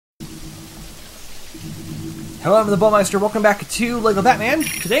Hello, I'm the Ballmeister. Welcome back to LEGO Batman.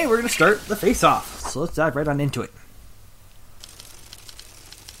 Today we're going to start the face-off. So let's dive right on into it.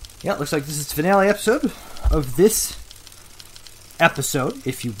 Yeah, it looks like this is the finale episode of this episode,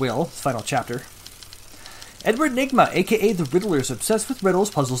 if you will, final chapter. Edward Nygma, aka the Riddler, is obsessed with riddles,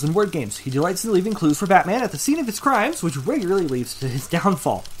 puzzles, and word games. He delights in leaving clues for Batman at the scene of his crimes, which regularly leads to his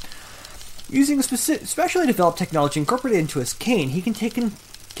downfall. Using a specially developed technology incorporated into his cane, he can take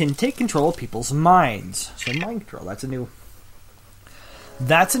control of people's minds. So mind control, that's a new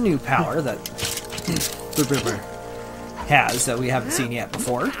power that the Riddler has that we haven't seen yet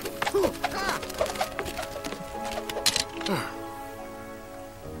before.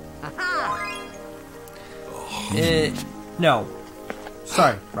 No.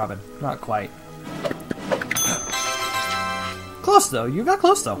 Sorry, Robin. Not quite. Close, though. You got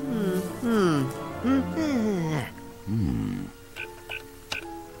close, though.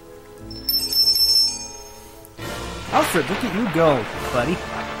 Alfred, look at you go, buddy.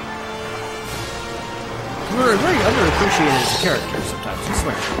 You're very underappreciated as a character sometimes, I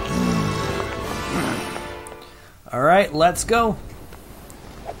swear. Alright, let's go.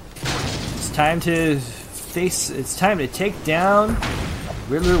 It's time to take down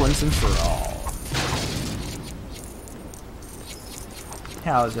Riddler once and for all.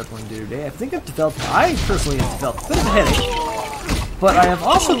 How is everyone doing today? I personally have developed a bit of a headache, but I have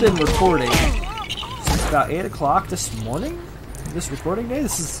also been recording since about 8 o'clock this morning, this recording day.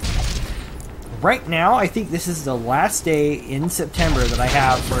 Right now, I think this is the last day in September that I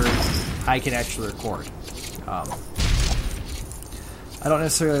have where I can actually record. I don't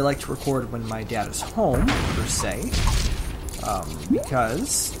necessarily like to record when my dad is home, per se,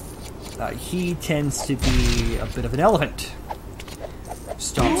 because he tends to be a bit of an elephant.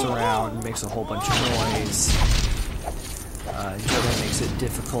 Stomps around, makes a whole bunch of noise, generally makes it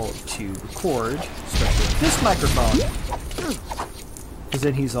difficult to record, especially with this microphone, because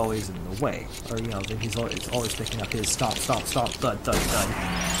then he's always in the way, or then he's always picking up his stomp, stomp, stomp, thud, thud,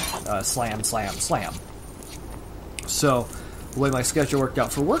 thud, slam, slam, slam. So the way my schedule worked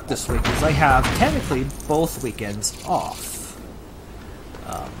out for work this week is I have technically both weekends off.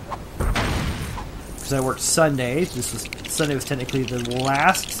 Because I worked Sunday. Sunday was technically the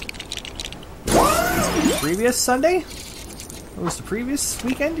previous Sunday? What was the previous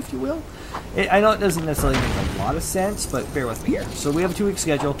weekend, if you will? I know it doesn't necessarily make a lot of sense, but bear with me here. So we have a 2-week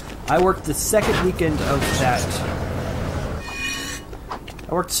schedule. I worked the second weekend of that.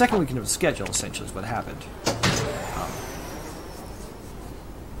 I worked the second weekend of the schedule, essentially, is what happened.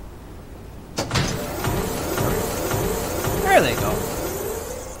 There they go.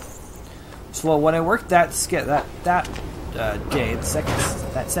 So when I worked that day,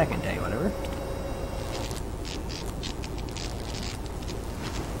 that second day, whatever.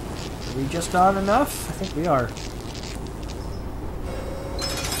 Are we just on enough? I think we are.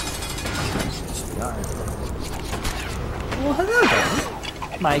 Yes, we are. Well, hello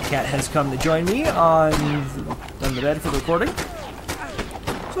there. My cat has come to join me on the bed for the recording.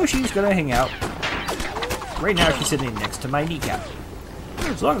 So she's gonna hang out. Right now she's sitting next to my kneecap.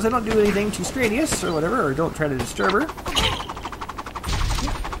 As long as I don't do anything too strenuous or whatever, or don't try to disturb her,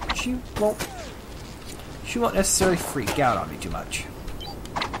 she won't necessarily freak out on me too much.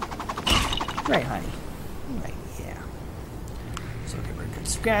 Right, honey? Right, yeah. So give her a good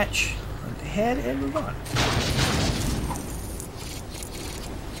scratch on the head and move on.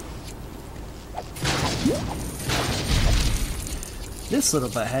 This little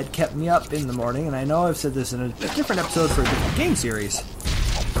butthead kept me up in the morning, and I know I've said this in a different episode for a different game series,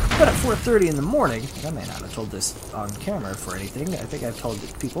 but at 4:30 in the morning, and I may not have told this on camera for anything, I think I've told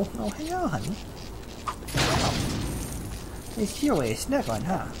people, oh, hello, honey. Oh. It's your way of snuggling,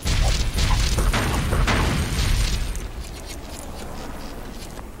 huh?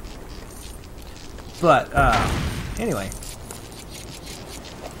 But, anyway.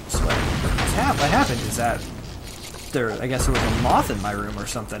 So what happened is that I guess there was a moth in my room or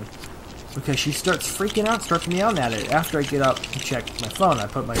something. Because she starts freaking out, starts meowing at it. After I get up and check my phone, I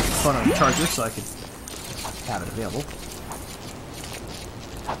put my phone on the charger so I could have it available.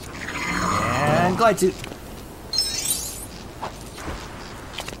 And glide suit.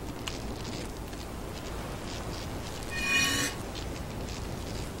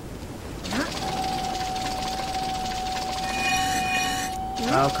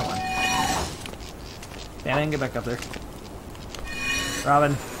 Oh, come on. Batman, get back up there.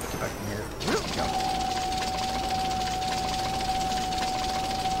 Robin, get back in here. Go.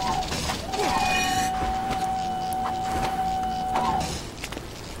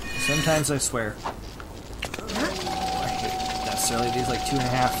 Sometimes I swear. I hate necessarily these like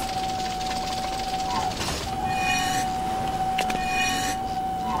 2.5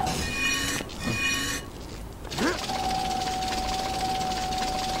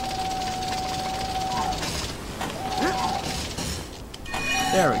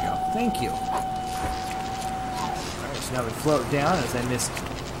 There we go. Thank you. Alright, so now we float down as I missed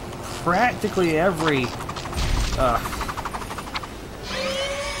practically every...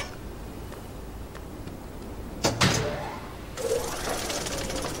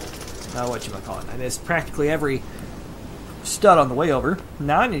 whatchamacallit. I missed practically every stud on the way over.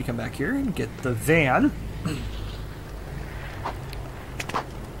 Now I need to come back here and get the van.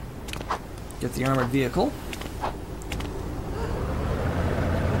 Get the armored vehicle.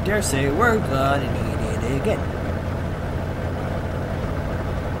 I dare say we're gonna need it again.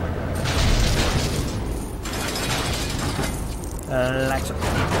 Like so.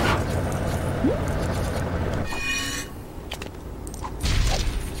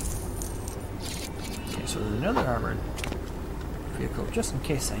 Okay, so there's another armored vehicle just in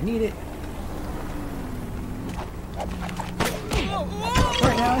case I need it.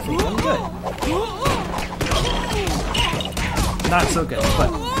 Right now I think I'm good. Not so good,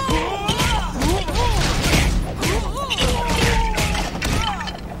 but...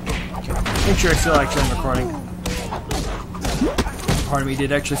 Make sure I still actually am recording. Part of me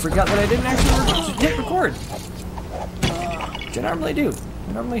did actually forget that I didn't actually hit record. Which I normally do.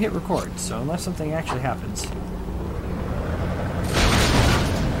 I normally hit record, so unless something actually happens.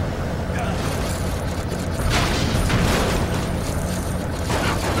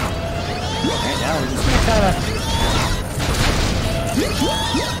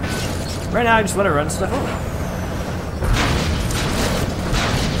 Right now, I just let her run stuff over.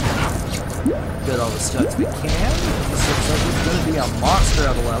 Get all the studs we can. This looks like it's going to be a monster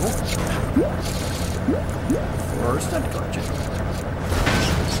of a level. For stud collection.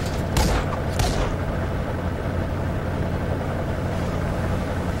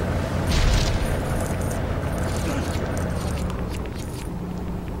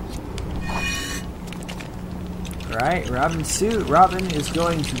 Alright, Robin's suit. Robin is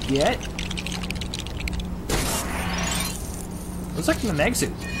going to get... Looks like the mag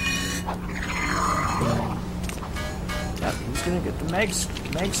suit. Yep, he's gonna get the mag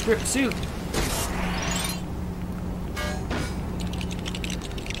strip suit.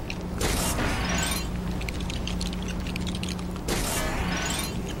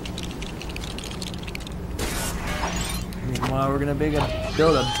 Meanwhile, we're gonna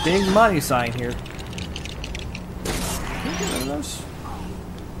build a big money sign here. Can we get rid of those?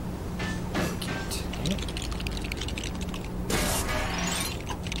 No, we can't. Dang it.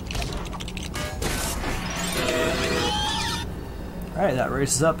 Alright, that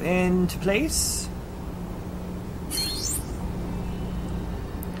races up into place.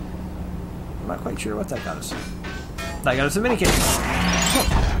 I'm not quite sure what that got us. That got us a minikit.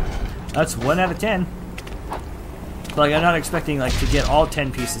 Oh, that's 1 out of 10. Like, I'm not expecting like to get all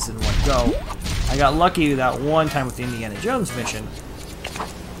 10 pieces in one go. I got lucky that one time with the Indiana Jones mission,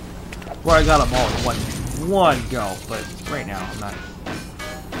 where I got them all in one go. But right now, I'm not.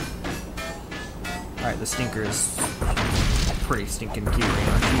 Alright, the stinker is pretty stinking cute right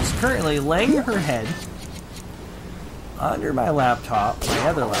now. She's currently laying her head under my laptop, my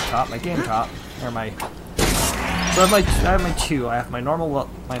other laptop, my game top, or my. So I have my two. I have my normal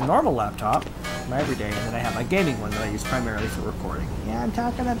laptop, my everyday, and then I have my gaming one that I use primarily for recording. Yeah, I'm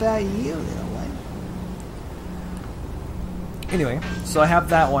talking about you, little one. Anyway, so I have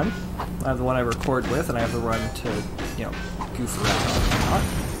that one. I have the one I record with, and I have the one to, you know, goof around on.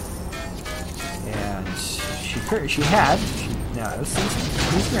 And she had. Now,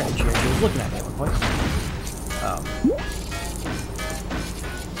 since she actually was looking at me at one point.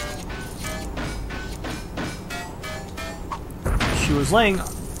 She was laying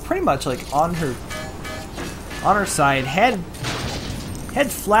pretty much like on her side, head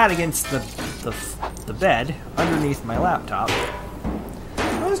flat against the bed underneath my laptop.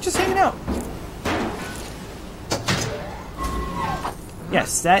 I was just hanging out.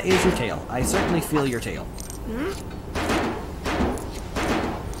 Yes, that is your tail. I certainly feel your tail.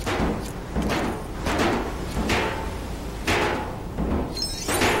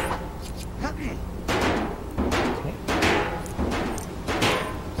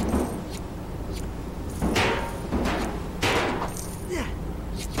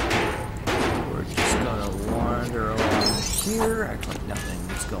 Act like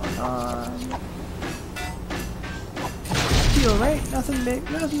nothing's going on. Feel right? Nothing big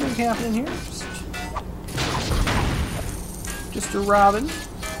happening here. Just a Robin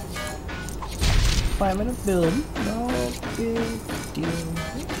climbing a building. No big deal.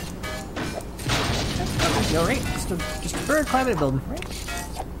 No big deal, right? Just a bird climbing a building, right?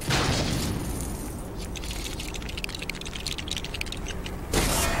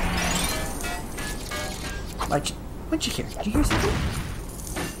 What'd you hear? Did you hear something?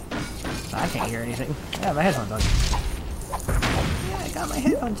 can't hear anything. Yeah, my headphones on. Yeah, I got my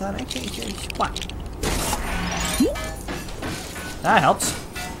headphones on. I can't hear squat. That helps.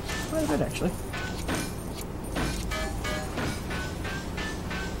 Quite a bit, actually.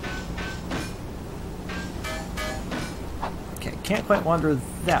 Okay, can't quite wander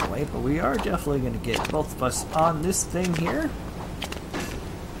that way, but we are definitely going to get both of us on this thing here.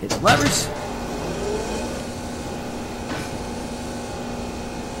 Hit the levers.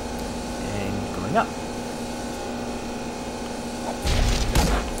 And going up.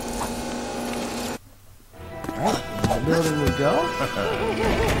 Alright, in the building we go.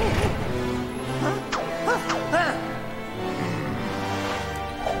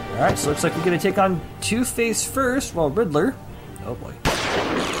 Alright, so looks like we're going to take on Two-Face first, while Riddler... Oh boy.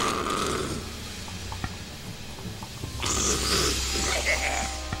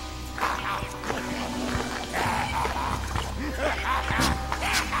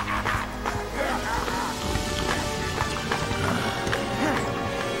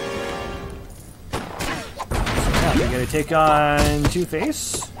 We're going to take on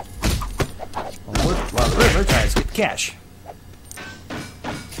Two-Face while Riddler tries to get the cash.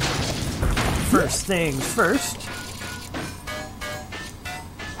 First things first.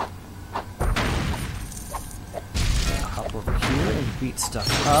 Hop over here and beat stuff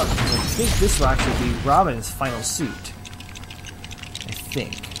up. I think this will actually be Robin's final suit. I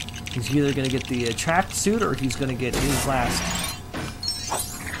think. He's either going to get the track suit or he's going to get his last...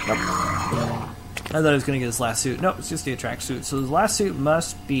 Nope. I thought he was going to get his last suit. Nope, it's just the track suit. So his last suit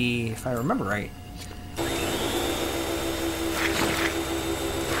must be, if I remember right,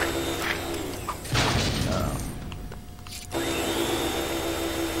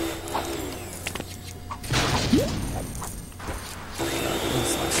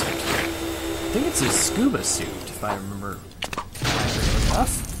 I think it's his scuba suit, if I remember accurately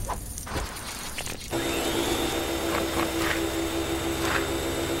enough.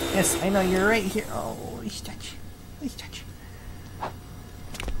 Yes, I know, you're right here. Oh, nice touch. Nice touch.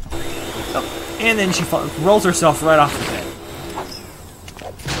 Oh, and then she rolls herself right off the bed.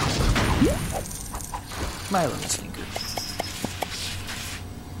 My little stinker.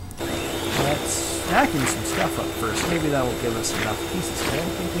 Let's vacuum some stuff up first. Maybe that will give us enough pieces. I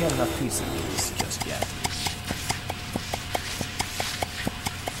don't think we have enough pieces just yet.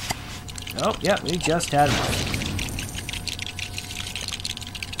 Oh, yeah, we just had enough.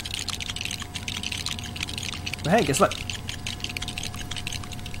 But hey, guess what?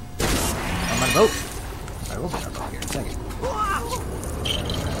 I'm on a boat. I will be on a boat here in a second.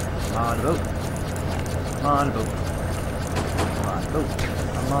 I'm on a boat. I'm on a boat. I'm on a boat.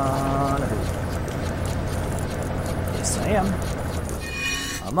 I'm on a boat. Yes, I am.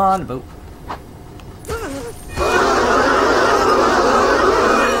 I'm on a boat.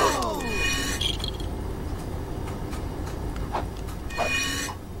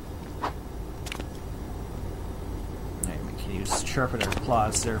 Sharpen our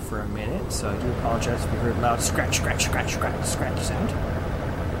claws there for a minute, so I do apologize if you heard loud scratch, scratch, scratch, scratch, scratch sound.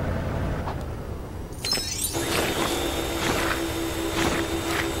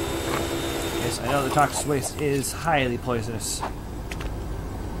 Yes, I know the toxic waste is highly poisonous.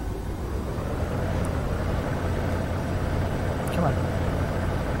 Come on.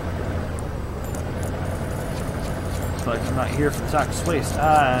 But I'm not here for the toxic waste.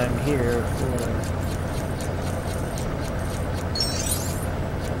 I'm here for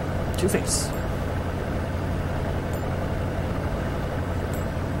Two-Face.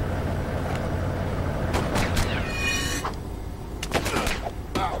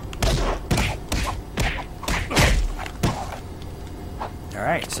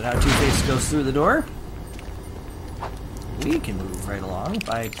 Alright, so now Two-Face goes through the door. We can move right along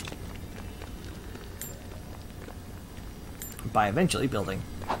by eventually building.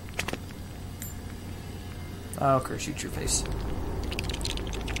 Oh, curse you, Two-Face.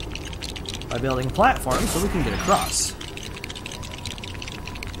 By building a platform so we can get across.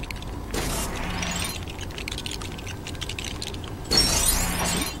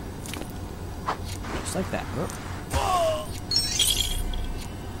 Just like that. Whoop.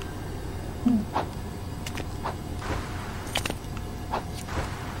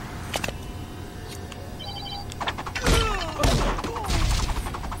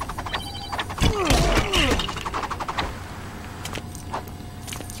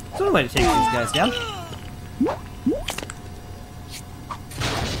 Way to take these guys down.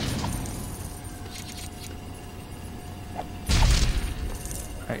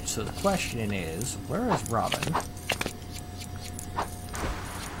 Alright, so the question is, where is Robin?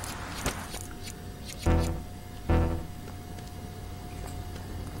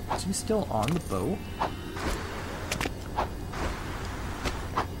 Is he still on the boat?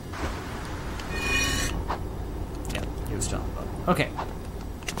 Yeah, he was still on the boat. Okay.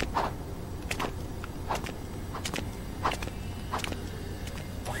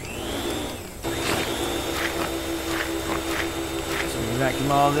 So we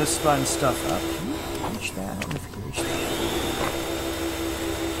vacuum all this fun stuff up. Can you reach that? I don't know if you can reach that.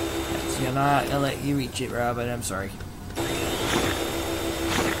 Yes, I'm not gonna let you reach it, Robin. I'm sorry.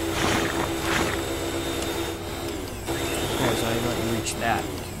 So I let you reach that.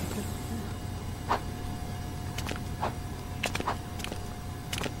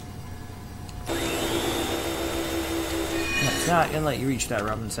 No, it's not gonna let you reach that,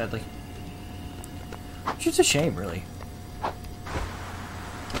 Robin, sadly. Which is a shame, really.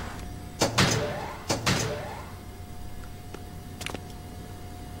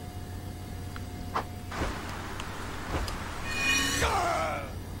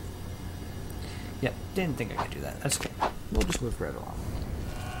 Yep, didn't think I could do that. That's okay. We'll just move right along.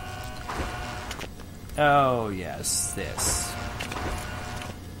 Oh, yes, this.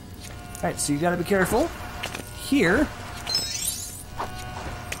 Alright, so you gotta be careful here.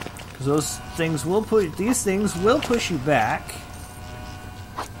 Because those things will these things will push you back.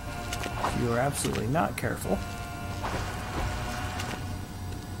 If you are absolutely not careful.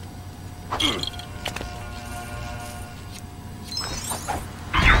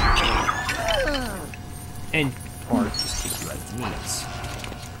 And or just kick you out of the knees.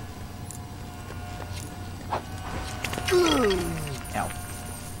 Ow.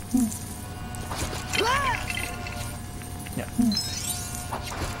 Yeah.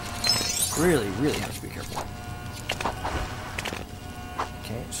 Really, really have to be careful.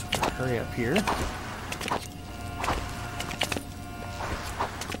 Okay, so hurry up here.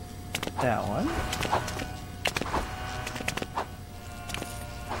 That one.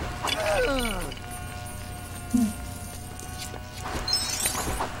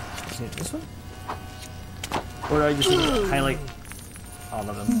 This one? Or do I just need to highlight all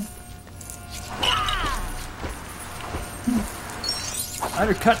of them?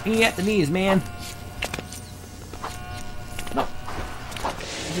 Undercut me at the knees, man. Nope.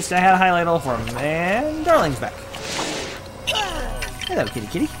 I had to highlight all for them. And Darling's back. Hello, kitty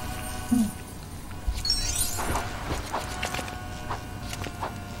kitty.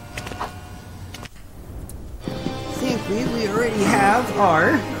 Thankfully, we already have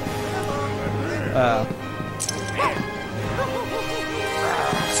our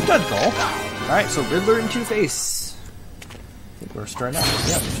stud goal. Alright, so Riddler and Two-Face. I think we're starting out.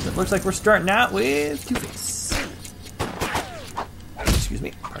 Yep, it looks like we're starting out with Two-Face. Excuse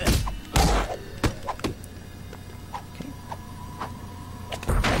me. Pardon.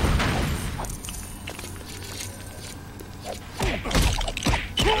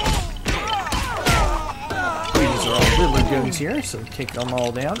 These are all Riddler goons here, so take them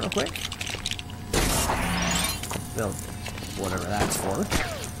all down real quick. Well, whatever that's for.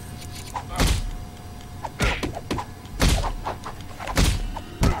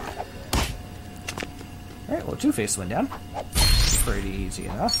 Alright, well, Two-Face went down. Pretty easy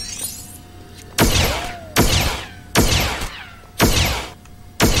enough.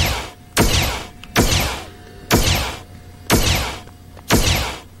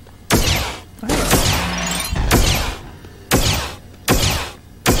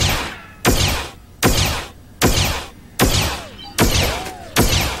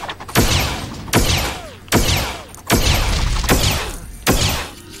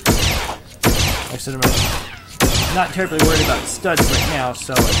 I'm not terribly worried about studs right now,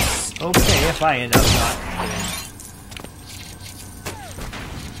 so it's okay if I end up not hitting.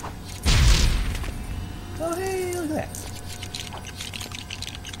 Oh, hey, look at that.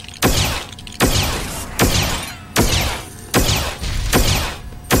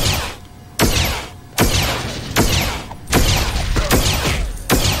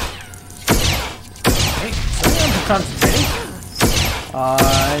 Okay, so I'm concentrating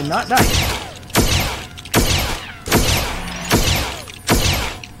on not dying.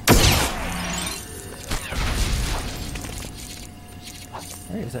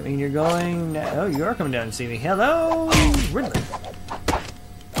 Does that mean you're going... Oh, you are coming down to see me. Hello, Riddler.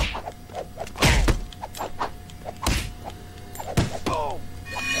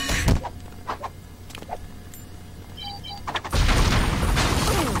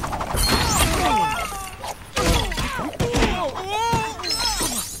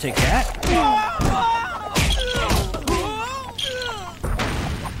 Take that.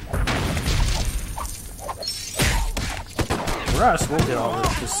 For us, we'll get all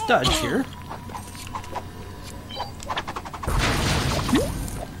the studs here.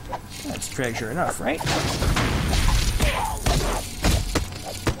 That's treasure enough, right?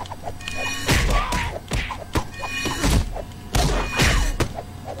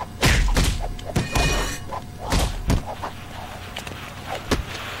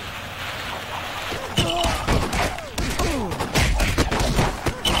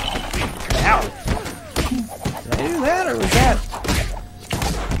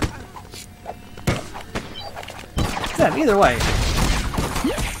 Either way.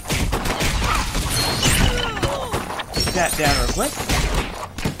 Get that down real quick.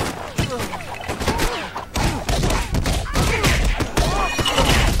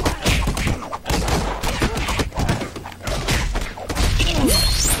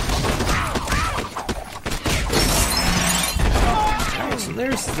 Alright, so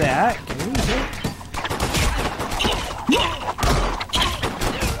there's that. Can we hit?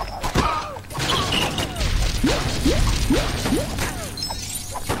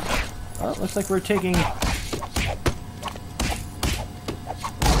 Well, looks like we're taking...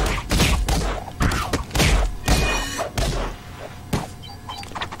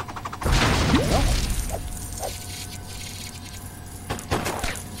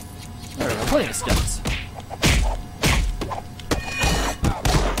 There we go, plenty of steps.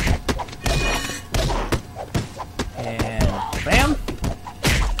 And bam!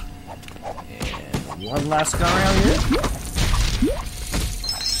 And one last go around here.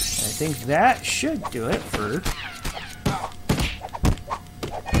 I think that should do it for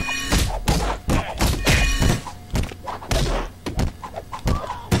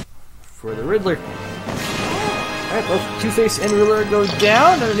the Riddler. Alright, both Two-Face and Riddler go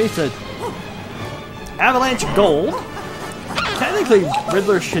down underneath the avalanche of gold. Technically,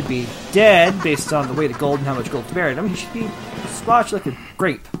 Riddler should be dead based on the weight of gold and how much gold's buried him. He should be splotched like a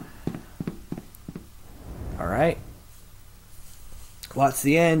grape. Alright. Well, that's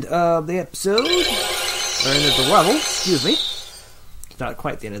the end of the episode. Or end of the level, excuse me. It's not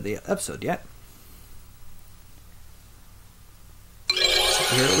quite the end of the episode yet. So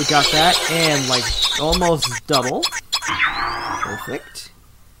here we got that, and like almost double. Perfect.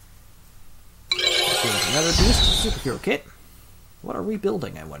 Here's another boost, superhero kit. What are we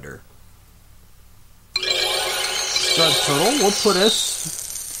building, I wonder? Subtotal will put us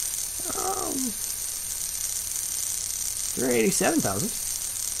 387,000.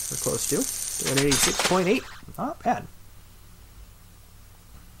 We're close to 386.8. Not bad.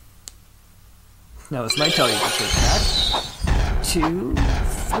 Now this might tell you to take that. 2,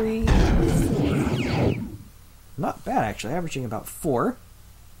 3, 4. Not bad actually, averaging about 4.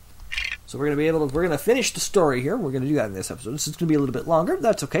 So we're gonna finish the story here. We're gonna do that in this episode. This is gonna be a little bit longer.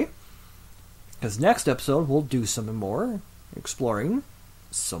 That's okay. Because next episode we'll do some more exploring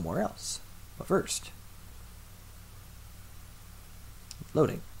somewhere else. But first,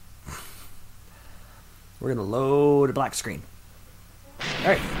 loading. We're gonna load a black screen.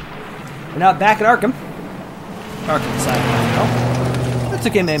 Alright. We're now back at Arkham. Arkham Asylum now. That's a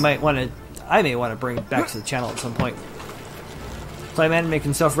game I may want to bring back to the channel at some point. Playman making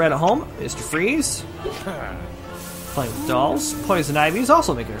himself red at home. Mr. Freeze. Playing with dolls. Poison Ivy's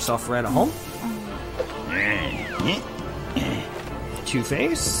also making herself red at home.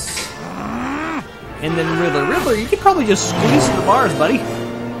 Two-Face. And then Riddler. Riddler, you could probably just squeeze through the bars, buddy.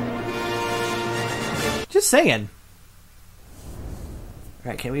 Just saying.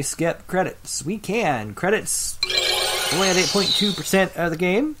 Alright, can we skip credits? We can. Credits only at 8.2% of the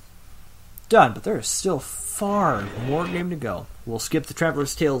game. Done, but there is still far more game to go. We'll skip the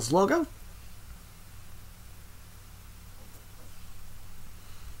Traveler's Tales logo.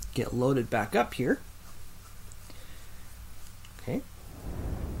 Get loaded back up here. Okay.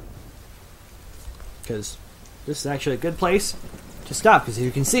 Because this is actually a good place to stop, because as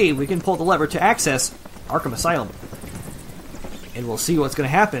you can see, we can pull the lever to access Arkham Asylum. And we'll see what's going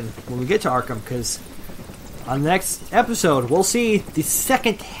to happen when we get to Arkham, because on the next episode, we'll see the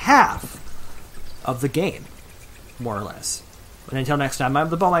second half of the game, more or less. But until next time, I'm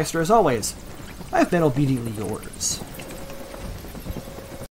the Ballmeister as always. I've been obediently yours.